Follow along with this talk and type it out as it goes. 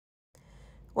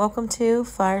Welcome to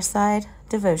Fireside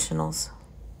Devotionals.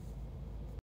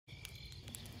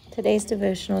 Today's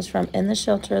devotional is from In the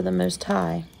Shelter of the Most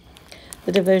High.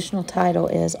 The devotional title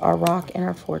is Our Rock and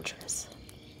Our Fortress.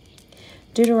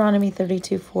 Deuteronomy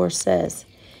 32:4 says,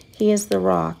 He is the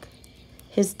rock.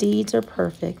 His deeds are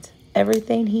perfect.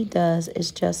 Everything he does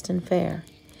is just and fair.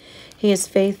 He is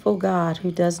faithful God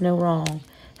who does no wrong.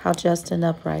 How just and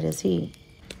upright is he.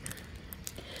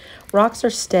 Rocks are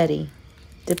steady,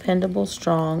 dependable,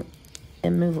 strong,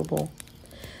 immovable.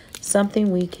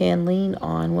 Something we can lean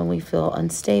on when we feel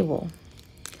unstable.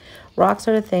 Rocks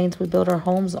are the things we build our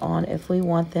homes on if we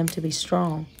want them to be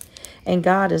strong. And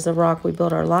God is the rock we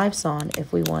build our lives on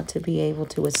if we want to be able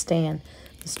to withstand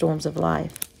the storms of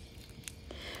life.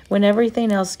 When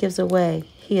everything else gives away,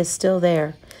 He is still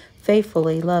there,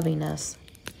 faithfully loving us.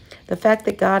 The fact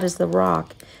that God is the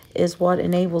rock is what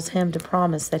enables Him to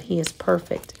promise that He is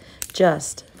perfect,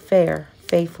 just, fair,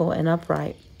 faithful, and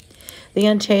upright. The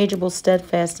unchangeable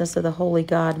steadfastness of the Holy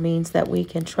God means that we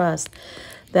can trust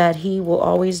that He will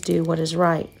always do what is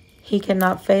right. He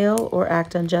cannot fail or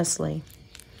act unjustly.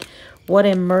 What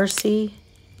in mercy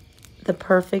the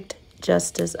perfect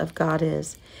justice of God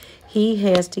is. He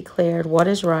has declared what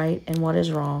is right and what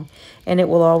is wrong, and it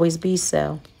will always be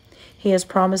so. He has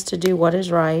promised to do what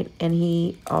is right, and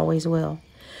He always will.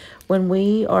 When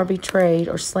we are betrayed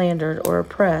or slandered or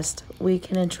oppressed, we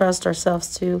can entrust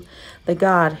ourselves to the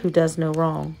God who does no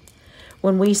wrong.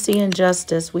 When we see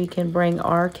injustice, we can bring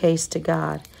our case to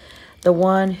God, the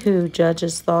one who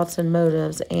judges thoughts and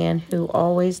motives and who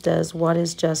always does what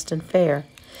is just and fair.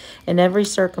 In every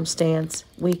circumstance,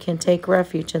 we can take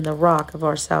refuge in the rock of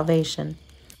our salvation.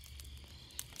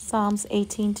 Psalms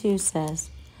 18:2 says,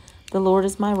 The Lord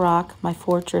is my rock, my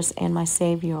fortress, and my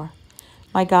Savior.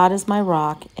 My God is my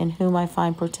rock, in whom I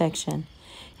find protection.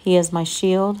 He is my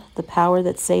shield, the power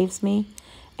that saves me,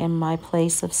 and my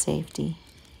place of safety.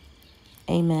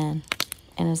 Amen.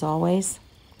 And as always,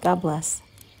 God bless.